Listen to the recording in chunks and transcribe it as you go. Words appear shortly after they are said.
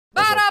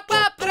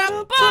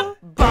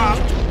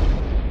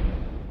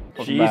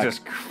Jesus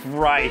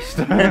Christ.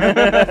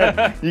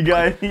 You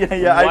guys,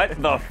 yeah.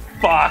 What the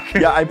fuck?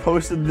 Yeah, I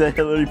posted the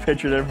Hillary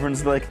picture and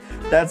everyone's like,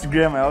 that's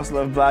grim. I also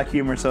love black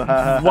humor, so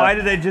haha. Why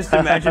did I just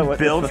imagine What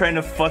the Bill fuck? trying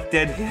to fuck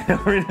dead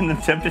Hillary in an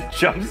attempt to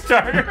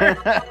jumpstart her?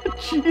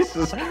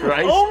 Jesus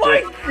Christ. Oh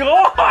my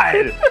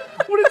god!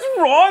 What is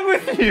wrong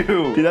with you?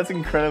 Dude, that's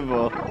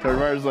incredible.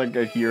 Tormar's like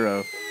a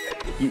hero.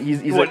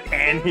 He's What, like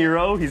an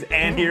hero? He's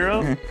an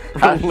hero?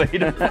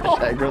 Relatable?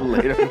 Hashtag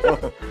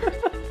relatable.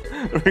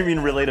 What do you mean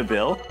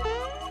relatable?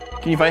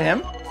 Can you fight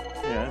him?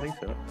 Yeah, I think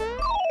so.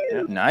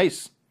 Yeah.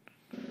 Nice.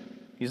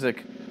 He's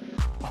like,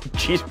 Oh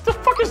jeez, what the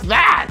fuck is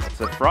that?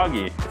 It's a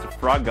froggy. It's a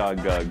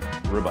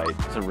ribite.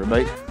 it's a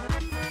ribite.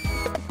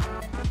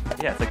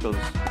 Yeah, it's like those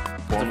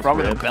It's a frog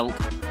with a belt.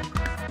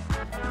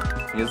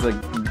 He has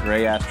like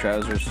gray ass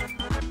trousers. Is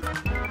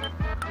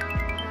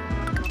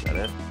that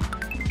it?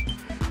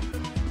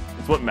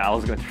 It's what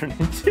Mallow's gonna turn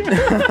into.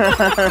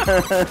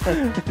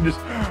 Just,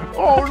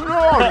 oh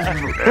no!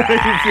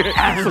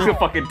 It's like a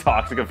fucking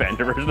Toxic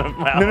Avenger version of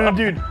Mallow. No,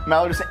 dude.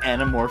 Mallow just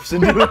anamorphs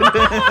into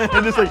it.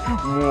 And just like,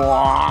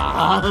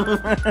 wah.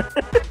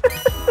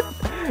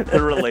 The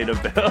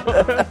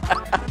relatable.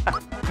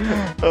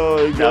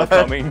 Oh my Now god.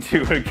 coming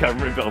to a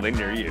government building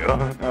near you.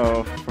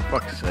 Oh, for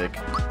fuck's sake.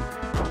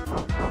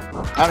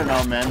 I don't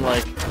know, man.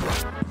 Like,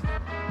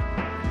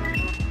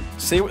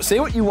 say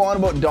what you want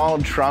about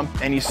Donald Trump,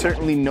 and he's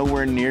certainly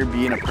nowhere near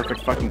being a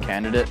perfect fucking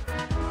candidate.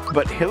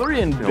 But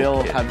Hillary and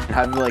Bill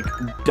have like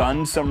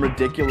done some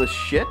ridiculous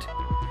shit,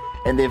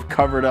 and they've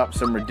covered up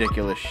some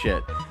ridiculous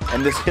shit.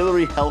 And this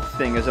Hillary health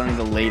thing is only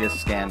the latest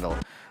scandal.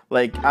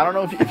 Like, I don't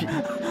know if you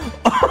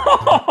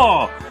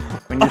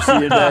when you see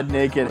your dad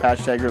naked,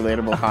 hashtag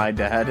relatable. Hi,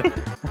 Dad.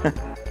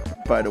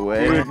 By the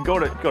way, Go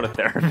to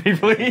therapy,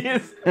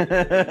 please.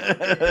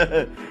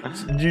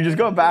 you just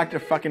go back to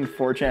fucking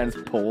 4chan's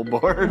poll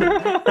board.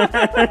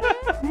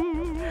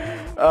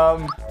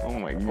 Oh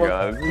my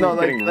god, this is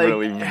getting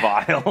really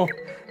vile.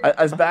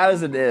 As bad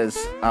as it is,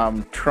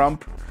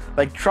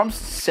 Trump's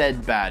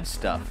said bad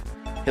stuff.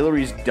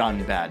 Hillary's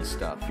done bad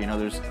stuff. You know,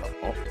 there's.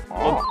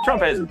 Well,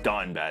 Trump has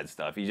done bad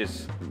stuff. He's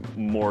just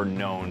more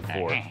known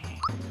for.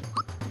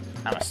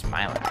 I'm a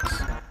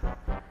smilex.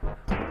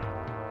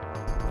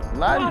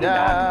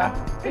 La-da,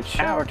 it's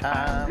shower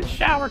time. It's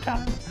shower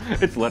time.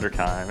 It's letter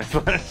time. It's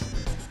letter.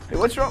 Hey,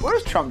 what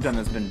has Trump done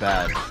that's been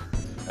bad?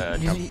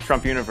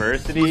 Trump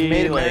University. He's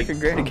made America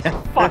great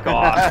again. Fuck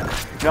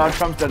off. No,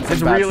 Trump's done some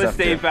His bad real stuff,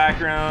 estate too.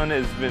 background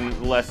has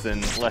been less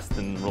than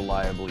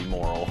reliably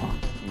moral.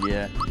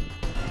 Yeah.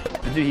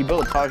 Dude, he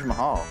built a Taj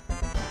Mahal.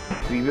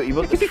 He built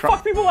the Because he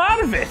fucked people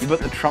out of it. He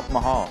built the Trump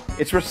Mahal.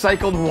 It's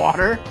recycled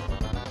water.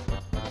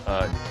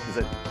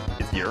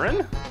 It's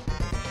urine?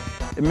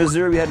 In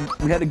Missouri, we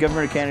had a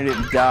governor candidate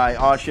die.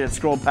 Oh shit! It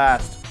scrolled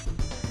past.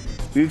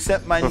 We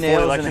accept my Before the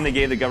nails. election, they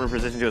gave the governor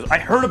position to us. I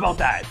heard about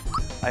that.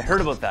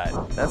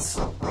 That's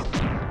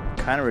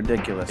kind of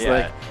ridiculous. Yeah,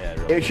 like, yeah, it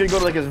really it should go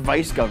to like his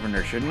vice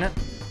governor, shouldn't it?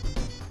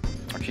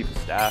 Or chief of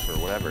staff or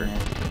whatever. Yeah.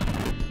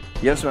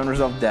 You have some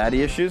unresolved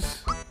daddy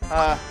issues?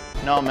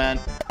 No, man.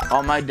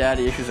 All my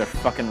daddy issues are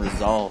fucking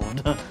resolved.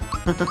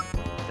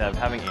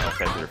 Having anal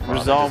sex with your father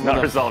Resolve does not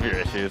with a- resolve your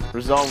issues.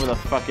 Resolved with a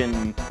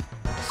fucking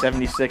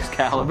 76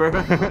 caliber.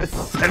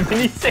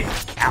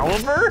 76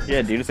 caliber?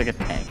 Yeah, dude, it's like a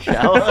tank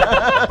shell.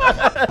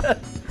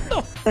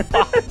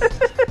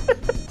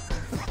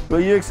 Will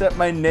you accept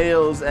my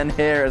nails and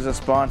hair as a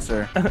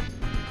sponsor?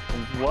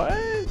 What?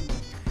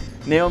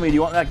 Naomi, do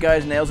you want that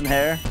guy's nails and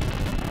hair?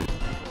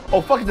 Oh,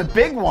 fuck, it's a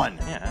big one!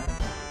 Yeah.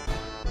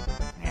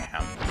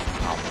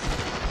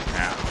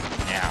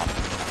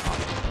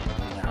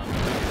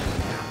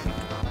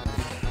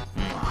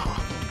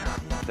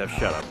 Dev,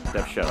 shut up.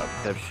 Dev, shut up.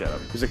 Dev, shut up.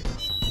 He's like,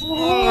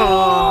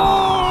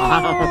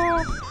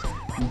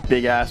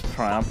 big ass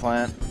piranha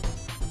plant.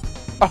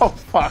 Oh,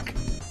 fuck.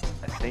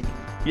 I think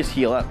You just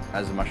heal up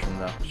as a mushroom,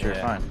 though. Sure,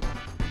 Yeah. fine.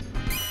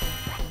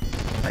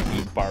 I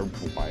eat barbed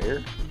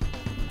wire.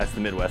 That's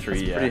the Midwest where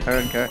you Pretty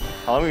hardcore.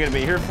 How long are we gonna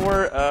be here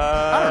for?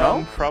 I don't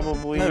know.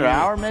 Probably Another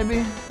hour, maybe?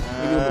 Maybe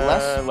a little bit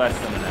less? Less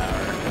than an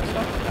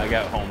hour. I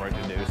got homework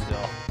to do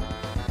still.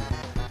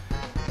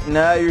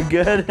 No, you're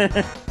good.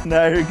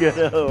 No, you're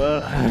good. Oh,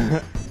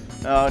 well.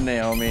 Oh,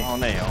 Naomi. Oh,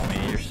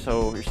 Naomi, you're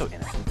so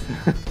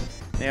innocent.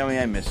 Naomi,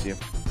 I miss you.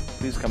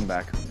 Please come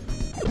back.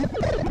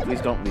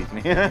 Please don't leave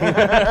me.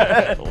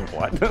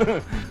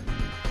 What?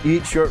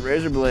 Eat short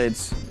razor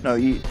blades. No,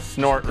 eat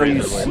Snort or you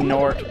razor blades.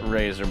 snort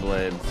razor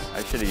blades.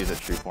 I should have used a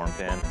true form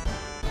pin.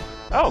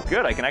 Oh,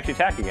 good. I can actually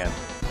attack again.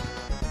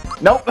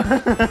 Nope. no,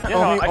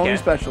 I only can't.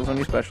 specials.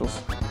 Only specials.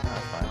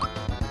 That's fine.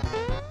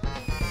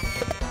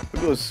 Look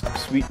at those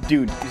sweet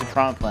dude. He's a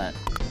piranha plant.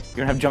 You're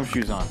gonna have jump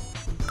shoes on.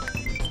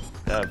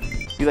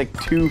 Be like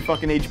 2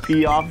 fucking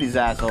HP off these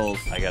assholes.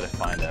 I gotta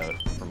find out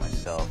for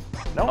myself.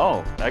 No.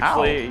 Oh,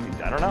 actually,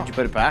 I don't know. Did you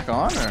put it back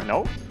on or?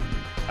 Nope.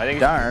 I think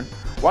it's Darn.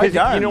 Why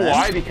darn? You know man?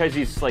 why? Because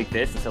he's like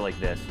this instead of like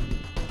this.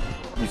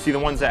 You see the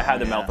ones that had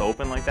the Yeah. mouth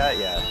open like that?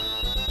 Yeah.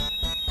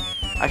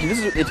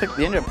 Actually,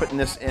 they ended up putting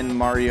this in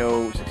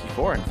Mario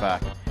 64. In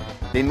fact,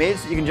 They made it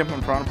so you can jump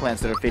on piranha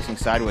plants that are facing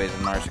sideways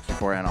in Mario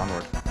 64 and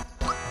onward.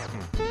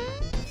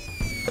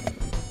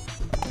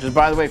 Which is,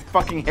 by the way,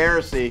 fucking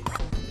heresy.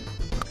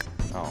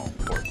 Oh,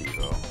 poor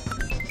Devo.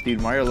 Dude,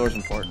 Mario lore is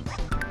important.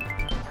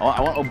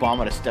 I want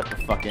Obama to step the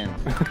fuck in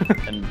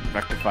and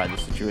rectify the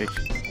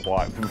situation.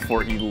 Why?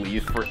 Before he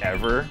leaves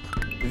forever?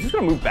 He's just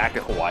gonna move back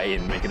to Hawaii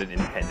and make it an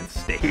independent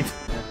state.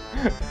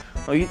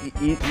 Well,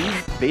 he's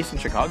based in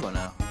Chicago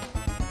now.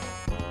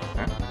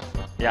 Huh?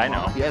 Yeah, I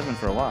know. He has been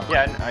for a while.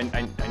 Yeah, I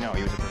know.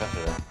 He was a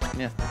professor there.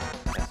 Yeah.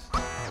 Yes.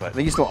 But I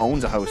think he still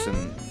owns a house in...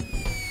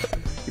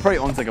 He probably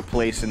owns like a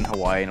place in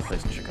Hawaii and a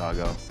place in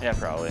Chicago. yeah,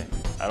 probably.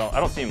 I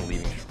don't see him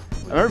leaving.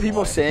 I remember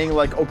people saying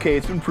like, okay,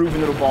 it's been proven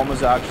that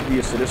Obama's actually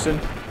a citizen,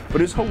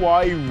 but is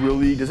Hawaii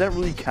really, does that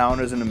really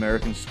count as an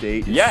American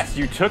state? Yes,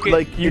 you took it.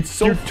 Like, you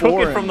took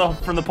it from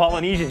the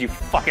Polynesians, you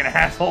fucking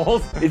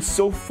assholes. It's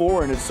so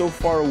foreign, it's so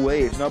far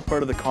away, it's not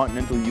part of the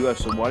continental U.S.,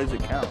 so why does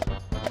it count?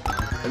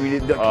 I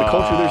mean, the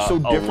culture there's so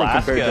different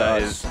Alaska compared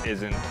to us.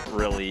 isn't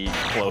really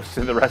close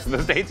to the rest of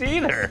the states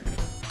either.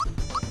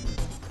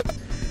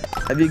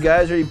 Have you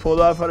guys already pulled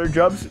off 100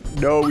 jumps?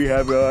 No, we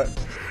have not.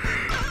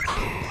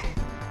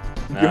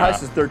 Your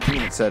highest is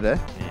 13, it said, eh?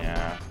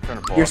 Yeah.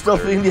 You're still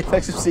feeling the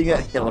effects of seeing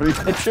that Hillary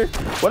picture?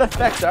 What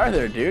effects are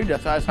there, dude?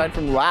 That's aside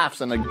from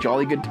laughs and a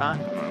jolly good time.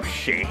 Oh,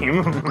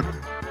 shame. That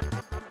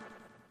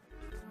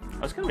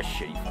was kind of a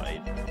shitty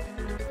fight.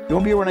 You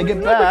won't be here when I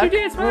get back. What you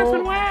did, Smash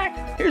and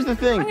Whack. Here's the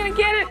thing. I'm gonna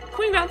get it.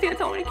 Queen Valentina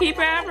told me to keep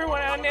after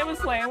when I never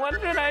slain. What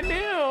should I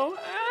do?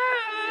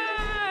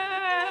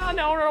 I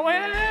don't know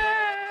where.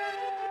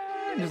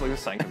 Just like the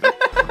sign.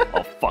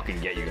 I'll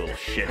fucking get you, little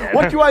shithead.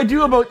 What do I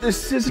do about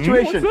this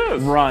situation? What's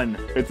this? Run.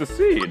 It's a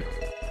seed.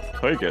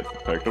 Take it.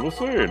 Pick up a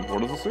seed.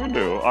 What does the seed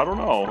do? I don't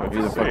know. It's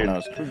Who the a fuck seed.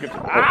 knows?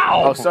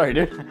 Ow! Oh, sorry,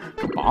 dude.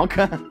 Bonk.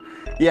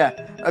 Yeah.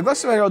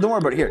 Glasses by Girl, don't worry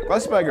about it. Here,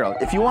 Glasses by Girl.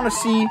 If you want to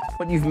see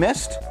what you've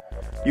missed,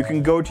 you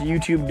can go to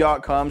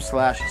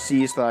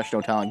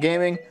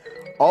youtube.com/c/NoTalentGaming.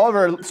 All of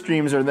our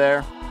streams are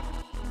there.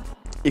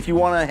 If you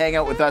want to hang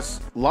out with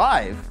us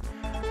live,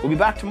 we'll be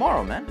back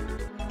tomorrow, man.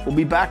 We'll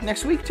be back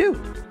next week, too.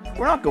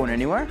 We're not going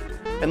anywhere.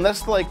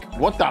 Unless, like,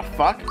 what the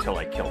fuck? Until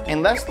I kill you.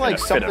 Unless, like,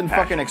 something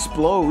fucking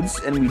explodes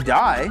and we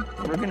die,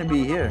 we're gonna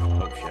be here.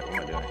 Oh, shit. What am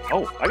I doing?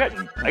 Oh, I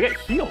got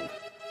healed.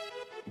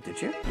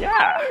 Did you?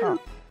 Yeah. Huh.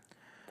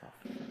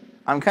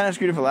 I'm kind of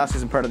screwed if Alaska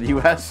isn't part of the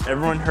U.S.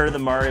 Everyone heard the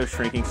Mario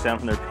shrinking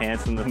sound from their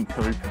pants when the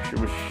Hillary picture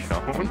was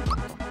shown.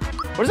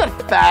 Where's that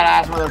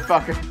fat-ass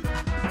motherfucker?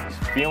 He's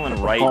feeling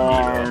right,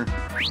 Nero.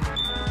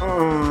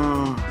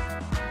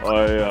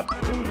 I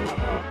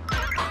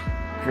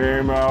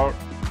came out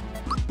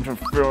to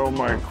fill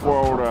my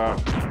quota.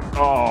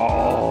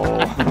 Oh,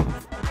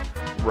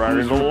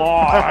 ready to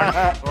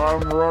launch.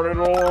 I'm ready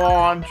to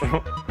launch.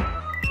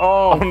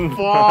 Oh,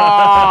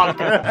 fuck!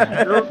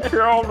 You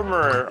killed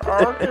me.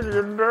 How could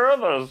you do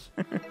this?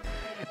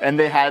 And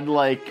they had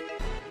like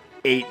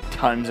 8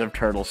 tons of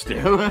turtle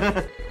stew. Oh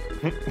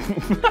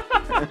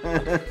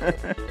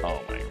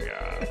my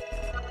god.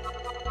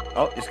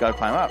 Oh, just gotta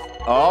climb up.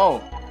 Oh.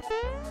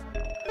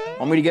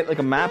 Want me to get like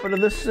a map out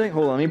of this thing?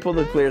 Hold on, let me pull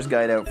the player's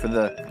guide out for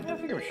the I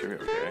think I'm sure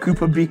okay.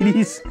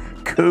 Koopabetes.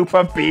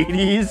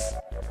 Koopabetes.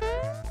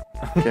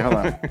 Okay, hold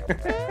on.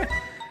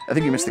 I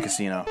think you missed the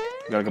casino.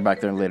 Gotta go back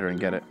there later and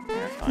get it.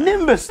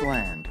 Nimbus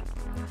Land.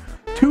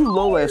 2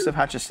 lowlifes have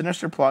hatched a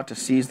sinister plot to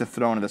seize the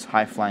throne of this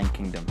high-flying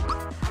kingdom.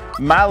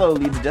 Mallow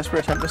leads a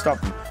desperate attempt to stop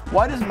them.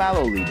 Why does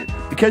Mallow lead it?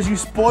 Because you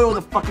spoil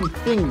the fucking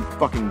thing, you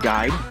fucking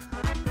guide.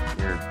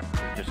 You're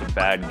just a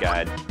bad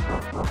guide.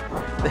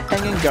 The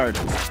Hanging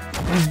Gardens.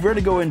 These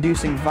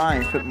vertigo-inducing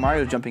vines put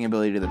Mario's jumping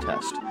ability to the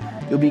test.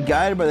 You'll be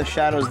guided by the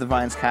shadows the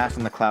vines cast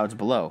in the clouds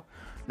below.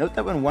 Note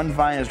that when one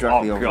vine is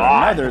directly over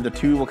another, the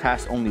 2 will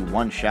cast only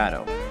 1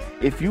 shadow.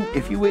 If you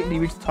wait until you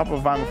reach the top of a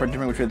vine before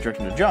determining which way the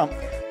direction to jump,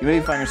 you may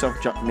find yourself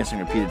missing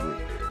repeatedly.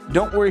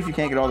 Don't worry if you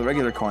can't get all the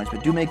regular coins,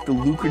 but do make the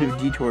lucrative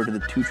detour to the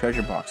 2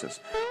 treasure boxes.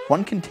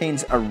 One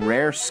contains a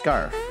rare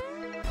scarf.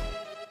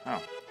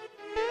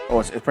 Oh,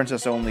 it's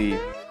princess only.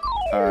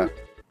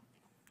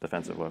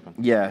 Defensive weapon.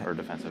 Yeah. Or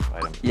defensive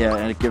item. Yeah,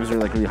 and it gives her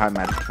like really high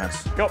magic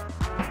defense. Go.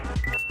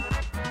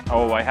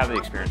 Oh, I have the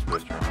experience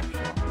booster on her, so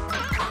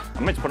I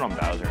might put it on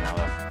Bowser now,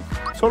 though.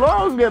 So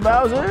long, get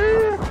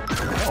Bowser!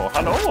 Oh,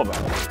 hello,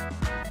 Bowser.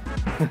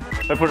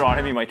 If I put it on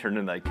him, he might turn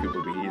into like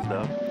Koopabetes,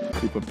 though.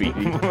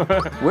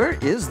 Koopabetes. Where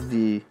is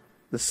the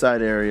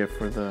side area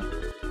for the...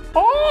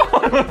 Oh!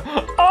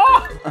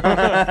 Oh!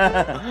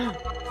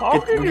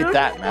 Go get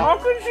that, man. How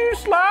could you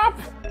slap?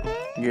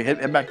 You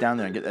head back down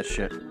there and get that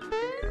shit.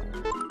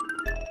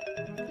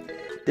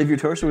 If your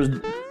torso was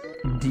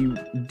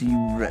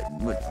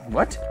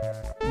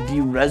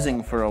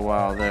de-rezzing for a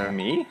while there.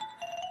 Me?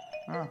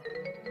 Oh.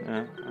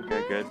 Yeah,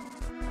 okay, good.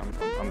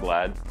 I'm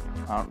glad.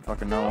 I don't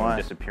fucking know I'm why.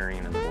 disappearing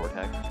in the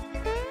vortex.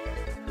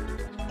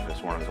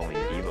 This one was only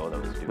Devo that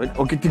was doing Wait,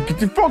 oh, get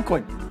your phone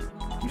coin!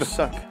 You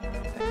suck.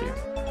 Thank you.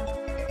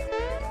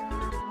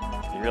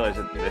 You realize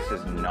that this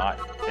is not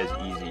as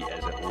easy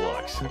as it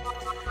looks.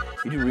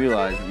 You do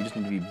realize that you just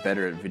need to be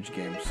better at video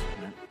games.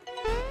 Right?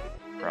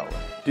 Probably.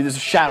 Dude, there's a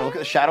shadow. Look at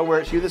the shadow where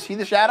it's you. See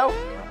the shadow?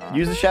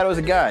 Use the shadow as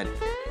a guide.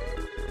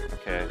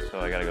 Okay, so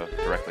I gotta go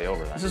directly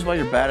over that. This is why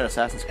you're bad at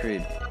Assassin's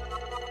Creed.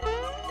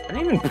 I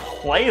didn't even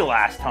play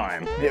last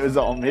time. It was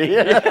all me.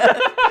 What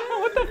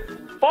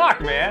the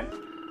fuck, man?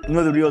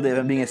 No, the real Dave.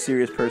 I'm being a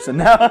serious person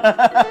now.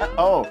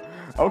 Oh,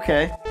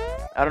 okay.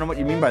 I don't know what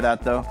you mean by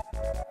that, though.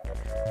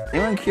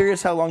 Anyone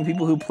curious how long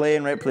people who play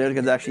and write player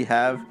guides actually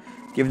have,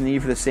 given the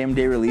need for the same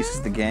day release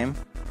as the game?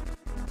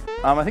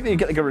 I think they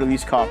get like a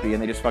release copy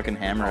and they just fucking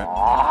hammer it.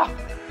 Aww.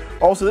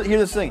 Also, here's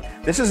the thing.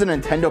 This is a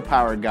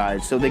Nintendo-powered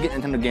guide, so they get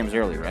Nintendo games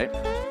early, right?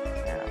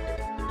 Yeah.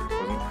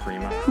 Wasn't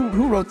Prima?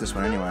 Who wrote this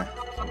one anyway?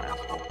 Some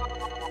asshole.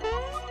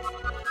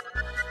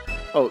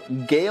 Oh,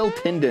 Gail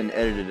Tinden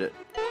edited it.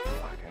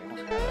 Fuck, I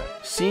almost got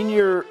that.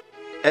 Senior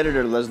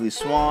editor Leslie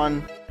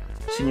Swan.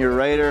 Senior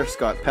writer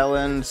Scott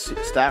Pellin.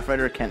 Staff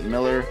writer Kent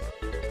Miller.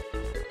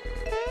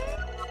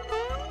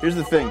 Here's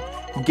the thing.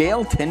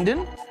 Gail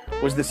Tinden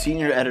was the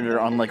senior editor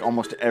on like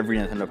almost every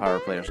Nintendo Power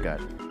Player's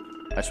Guide.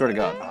 I swear to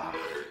God.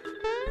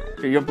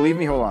 Here, you don't believe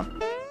me? Hold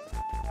on.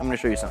 I'm gonna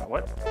show you something.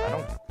 What? I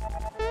don't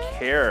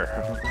care.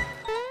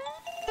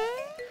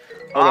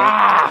 Hold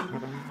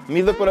on. Let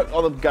me look what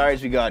all the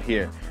guides we got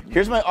here.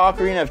 Here's my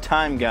Ocarina of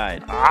Time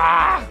guide.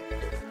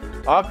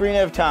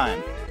 Ocarina of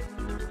Time.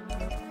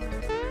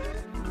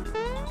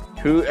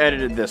 Who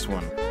edited this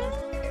one?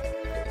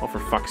 Oh, for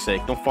fuck's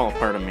sake, don't fall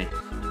apart on me.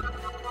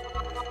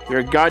 You're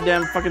a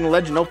goddamn fucking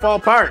legend, don't fall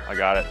apart. I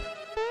got it.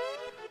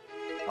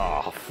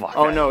 Oh, fuck.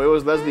 Oh no, it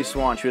was Leslie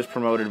Swan. She was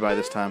promoted by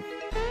this time.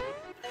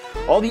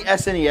 All the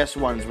SNES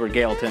ones were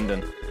Gail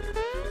Tinden.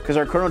 Because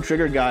our Chrono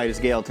Trigger guide is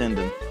Gail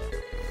Tinden.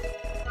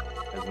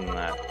 Isn't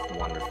that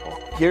wonderful?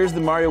 Here's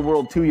the Mario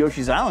World 2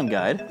 Yoshi's Island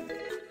guide.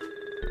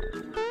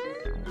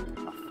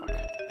 Oh, fuck.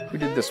 Who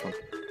did this one?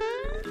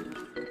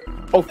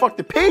 Oh fuck,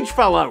 the page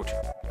fell out!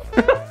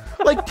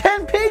 Like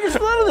 10 pages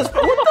fell out of this.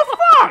 What the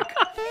fuck?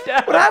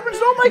 What happens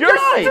to all my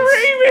guides? You're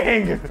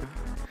streaming!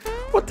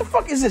 What the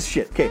fuck is this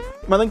shit? Okay,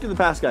 my Link to the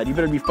Past guide, you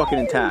better be fucking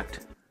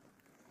intact.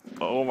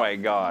 Oh my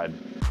god.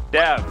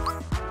 Dev,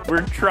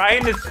 we're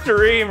trying to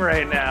stream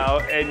right now,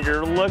 and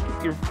you're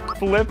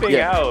flipping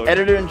out.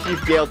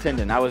 Editor-in-Chief Gail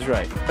Tinden, I was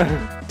right.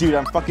 Dude,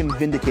 I'm fucking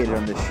vindicated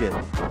on this shit.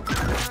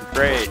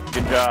 Great,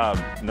 good job.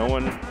 No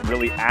one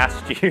really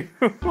asked you.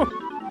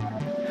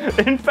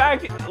 In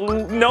fact,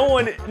 no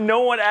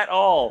one at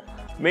all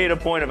made a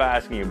point of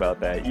asking you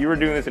about that. You were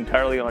doing this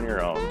entirely on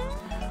your own.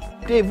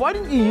 Dave, why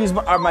didn't you use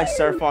my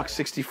Star Fox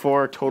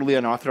 64 totally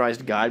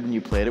unauthorized guide when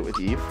you played it with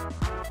Eve?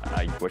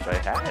 I wish I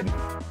had.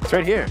 It's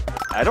right here.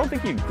 I don't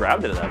think you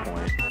grabbed it at that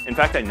point. In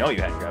fact, I know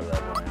you hadn't grabbed it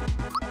at that point.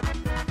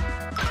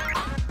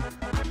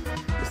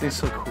 This thing's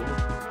so cool.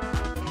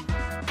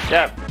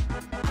 Yeah.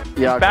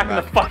 Yeah, Back on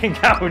the fucking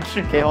couch.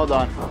 Okay, hold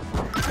on.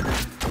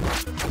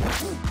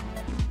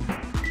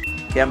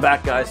 Okay, I'm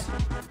back, guys.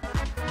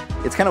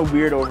 It's kind of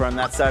weird over on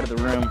that side of the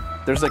room.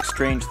 There's like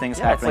strange things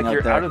Yeah, it's happening like out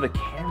you're there. out of the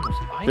camera's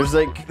eye. There's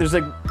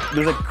like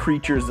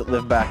creatures that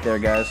live back there,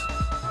 guys.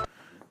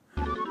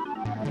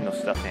 No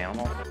stuffed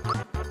animals.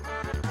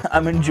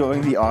 I'm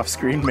enjoying the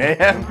off-screen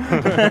mayhem. How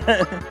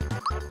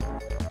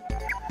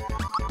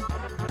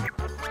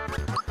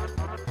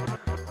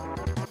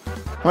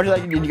much of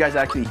that did you guys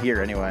actually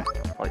hear, anyway?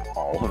 Like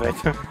all of it.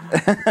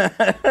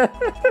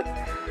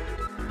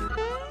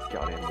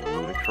 Goddamn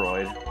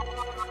Ludicroid.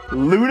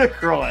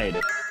 Ludicroid!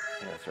 Yeah,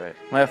 that's right.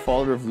 Am I a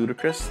follower of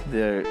Ludacris,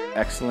 the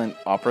excellent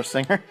opera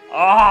singer?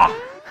 Ah!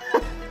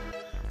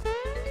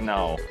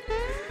 No.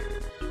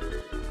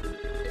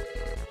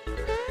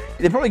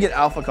 They probably get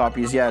alpha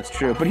copies, yeah, it's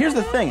true. But here's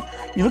the thing.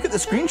 You look at the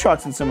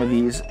screenshots in some of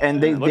these,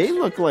 and they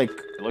look like...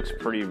 It looks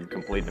pretty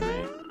complete to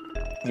me.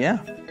 Yeah.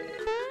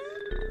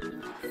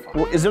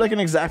 Well, is there like an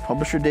exact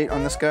publisher date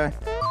on this guy?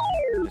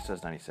 It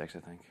says 96, I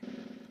think.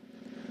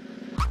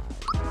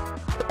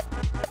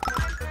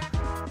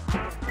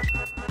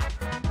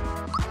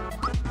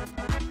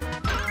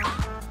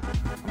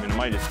 I mean, it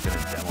might just been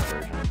a demo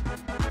version.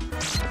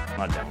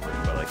 Not a demo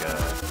version, but like a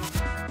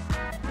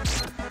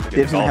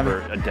Dave's gonna have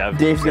a dev.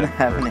 Dave's gonna dev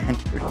have an version.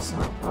 entrance.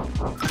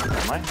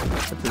 Am I?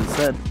 That's what it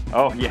said.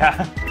 Oh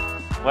yeah.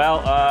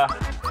 Well,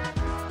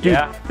 Dude,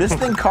 yeah. this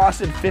thing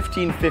costed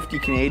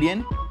 $15.50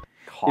 Canadian.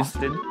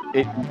 Costed?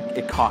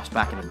 It cost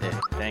back in the day.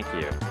 Thank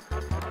you.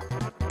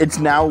 It's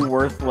now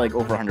worth like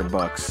over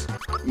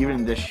 $100, even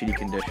in this shitty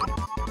condition.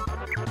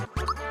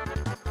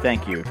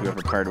 Thank you to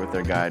whoever paired with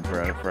their guide for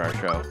our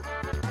show.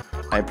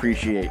 I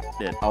appreciate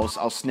it.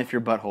 I'll sniff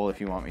your butthole if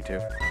you want me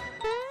to.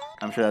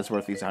 I'm sure that's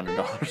worth at least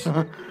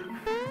 $100.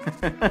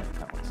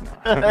 That one's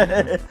not.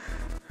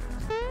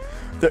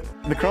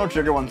 The Chrono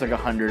Trigger one's like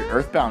 100.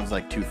 Earthbound's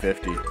like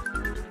 250.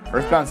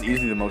 Earthbound's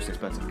easily the most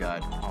expensive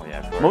guide. Oh yeah.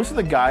 Of course. Most of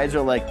the guides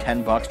are like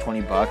 $10,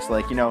 $20.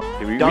 Like, you know,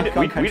 Donkey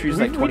Kong Country's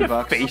like $20. We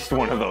defaced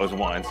one of those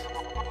once.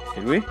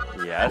 Did we?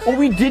 Yes. Oh,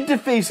 we did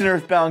deface an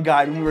Earthbound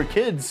guide when we were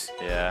kids.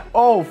 Yeah.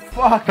 Oh,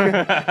 fuck.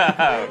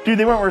 Dude,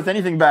 they weren't worth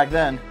anything back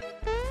then.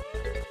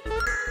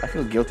 I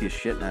feel guilty as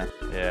shit now.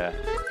 Yeah.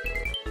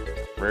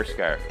 Rare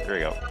scarf. There we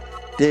go.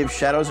 Dave,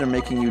 shadows are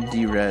making you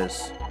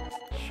de-res.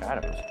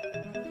 Shadows.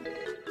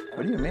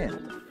 What do you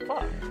mean?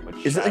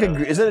 fuck? Is it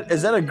like is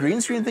that a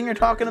green screen thing you're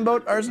talking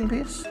about, Ours in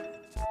Peace?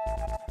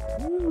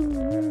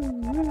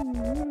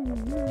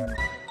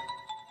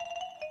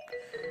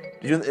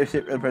 Did you know that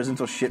the president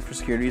will shit for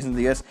security reasons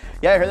in the US?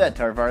 Yeah, I heard that,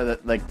 Tarvar,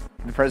 that like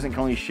the president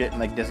can only shit in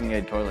like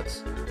designated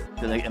toilets.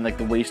 And like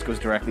the waste goes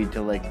directly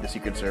to like the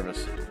Secret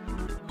Service.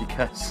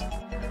 Because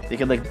they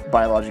could like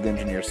biologically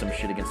engineer some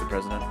shit against the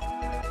president.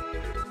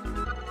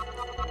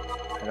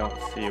 I don't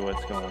see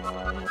what's going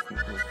on with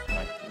my...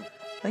 I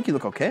think you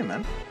look okay,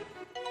 man.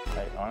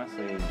 I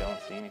honestly don't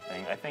see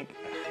anything. I think...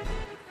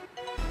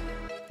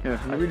 Yeah,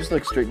 maybe just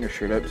like straighten your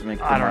shirt out to make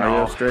the I don't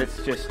Mario know. straight.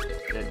 It's just...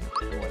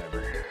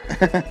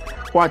 whatever.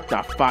 What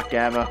the fuck,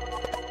 Ava?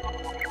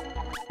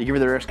 You give her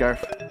the rare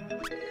scarf.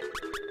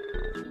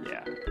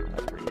 Yeah,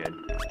 that's pretty good.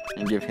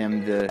 And give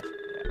him the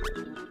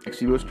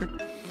XP booster.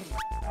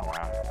 Oh,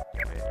 wow.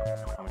 Wait,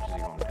 how much is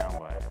he going down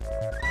by?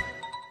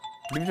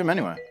 Give it to him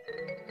anyway.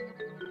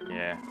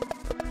 Yeah.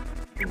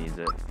 He needs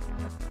it.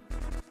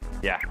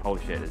 Yeah,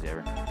 holy shit, is he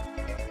ever.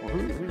 Well,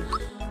 who's...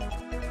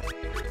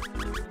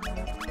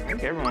 I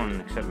think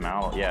everyone except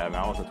Mallow. Yeah,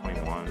 Mallow's at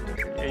 21.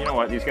 Yeah, you know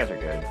what? These guys are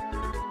good.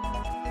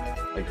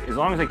 Like, as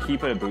long as I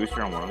keep a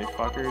booster on one of these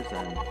fuckers,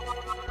 then...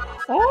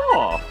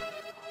 Oh!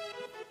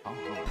 Oh.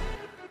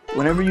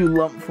 Whenever you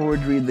lump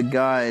forward to read the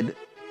guide,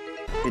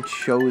 it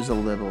shows a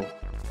little.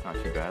 Not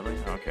too badly?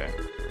 Okay.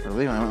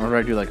 Really? Whenever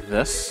I do like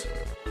this?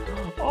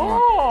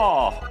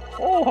 Oh!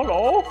 Oh,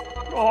 hello!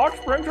 The hot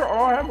springs are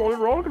all have those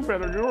roller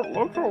together. You don't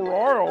look so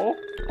royal.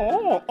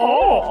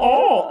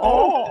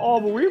 Oh,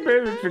 but we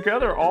bathe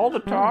together all the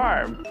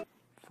time.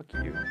 Fuck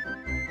you. Dude.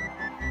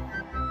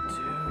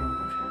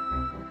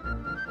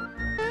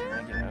 Can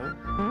I get out?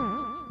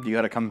 You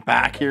gotta come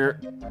back here.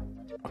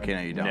 Okay,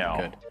 no, you don't. No.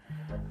 Good.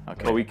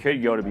 Okay. But we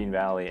could go to Bean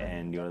Valley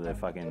and go to the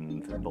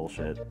fucking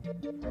bullshit.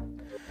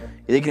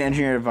 They can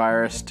engineer a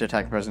virus to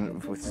attack the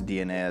president with his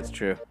DNA, that's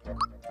true.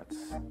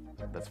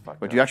 That's fucked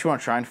But up. do you actually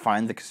want to try and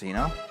find the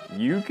casino?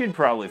 You could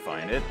probably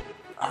find it.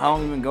 How long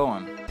have you been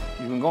going?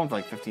 You've been going for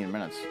like 15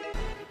 minutes.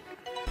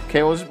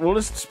 Okay, we'll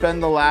just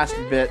spend the last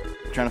bit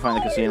trying to find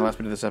the casino, last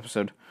bit of this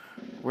episode.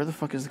 Where the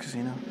fuck is the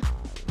casino?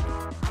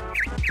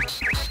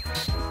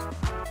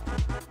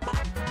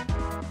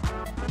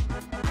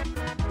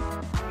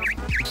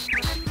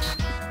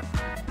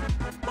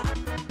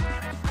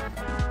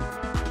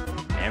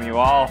 Damn you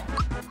all.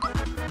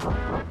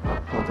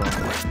 Hold on.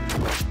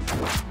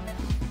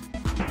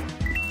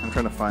 I'm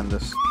trying to find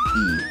this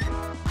E.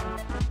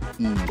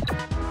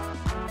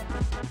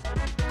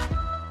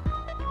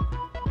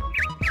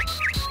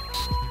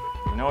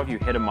 You know if you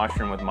hit a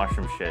mushroom with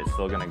mushroom shit, it's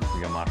still gonna be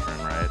a mushroom,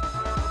 right?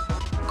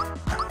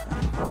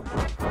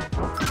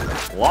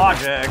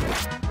 Logic!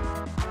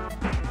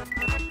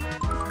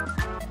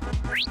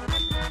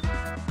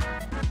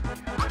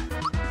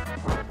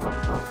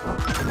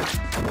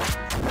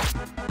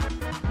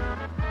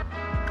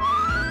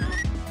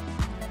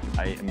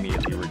 I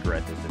immediately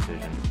regret this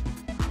decision.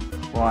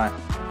 Why?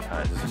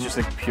 Because It's just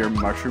like pure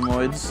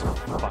mushroomoids.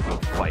 fucking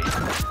fight.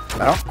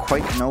 I don't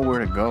quite know where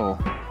to go.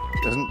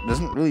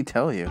 Doesn't really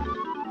tell you.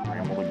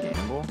 Ramble to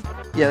gamble?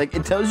 Yeah, like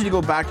it tells you to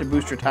go back to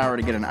Booster Tower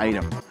to get an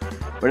item,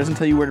 but it doesn't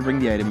tell you where to bring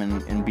the item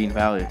in Bean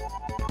Valley.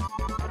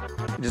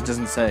 It just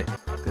doesn't say.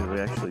 Did we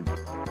actually beat?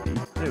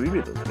 Yeah, we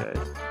beat those guys.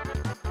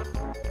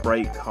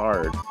 Bright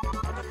card.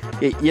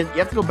 Yeah, you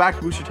have to go back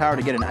to Booster Tower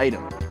to get an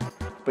item,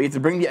 but you have to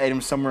bring the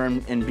item somewhere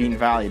in Bean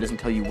Valley. It doesn't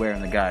tell you where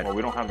in the guide. Well,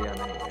 we don't have the item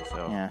anyway,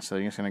 so. Yeah, so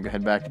you're just gonna go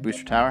head back to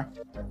Booster Tower.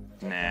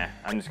 Nah,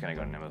 I'm just gonna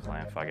go to Nemo's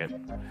Land. Fuck it.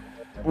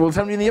 Well, it's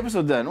time to end the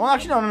episode then. Well,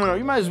 actually, no.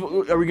 You might as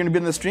well. Are we gonna be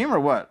in the stream or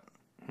what?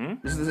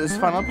 This is the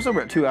final episode.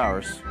 We're at 2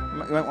 hours.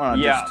 You might want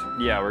to Yeah, just.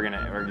 yeah,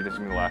 this is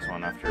gonna be the last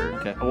one after.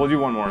 Okay. We'll do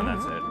one more and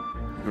that's it.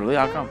 Really?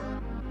 How come?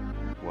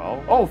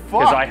 Well. Oh, fuck.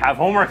 Because I have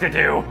homework to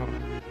do.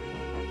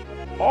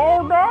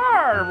 Oh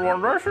no!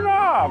 Everyone, listen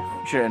up!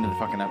 Should have ended the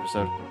fucking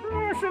episode.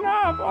 Listen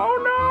up! Oh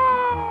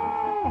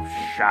no!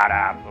 Shut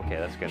up. Okay,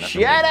 that's good enough. for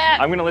me. Shut up!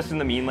 I'm gonna listen to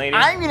the mean lady.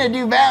 I'm gonna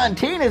do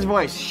Valentina's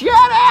voice. Shut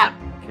up!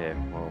 Okay,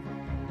 well,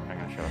 I'm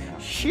gonna shut up now.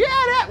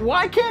 Shut up!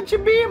 Why can't you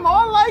be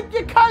more like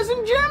your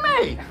cousin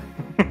Jimmy?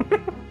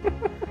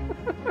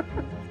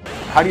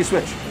 How do you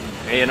switch?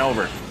 A and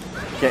over.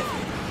 Okay.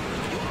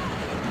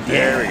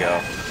 There we go.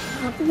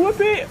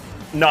 Whoopee!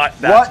 Not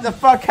that. What the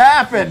fuck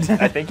happened?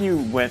 I think you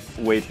went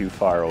way too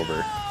far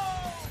over.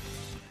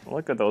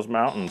 Look at those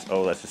mountains.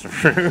 Oh, that's just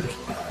rude.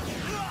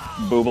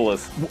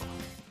 Boobalus.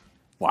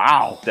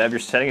 Wow. Deb, you're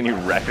setting a new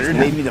record.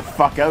 Laid me the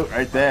fuck out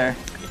right there.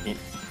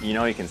 You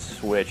know you can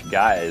switch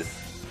guys.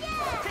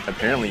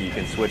 Apparently you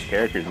can switch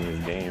characters in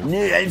this game.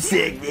 I'm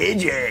sick,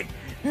 Jack.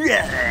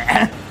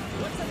 Yeah.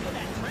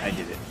 I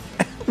did it.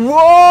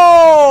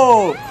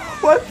 Whoa!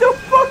 What the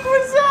fuck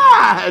was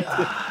that?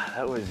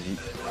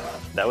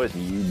 That was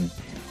you.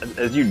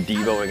 As you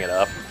devoing it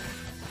up.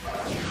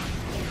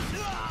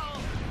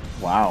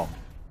 Wow.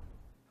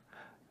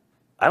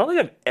 I don't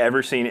think I've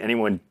ever seen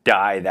anyone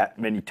die that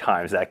many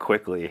times that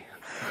quickly.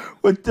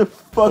 What the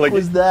fuck Like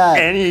was that?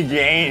 Any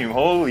game.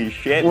 Holy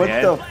shit, What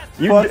man. the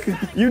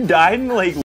fuck? You died in like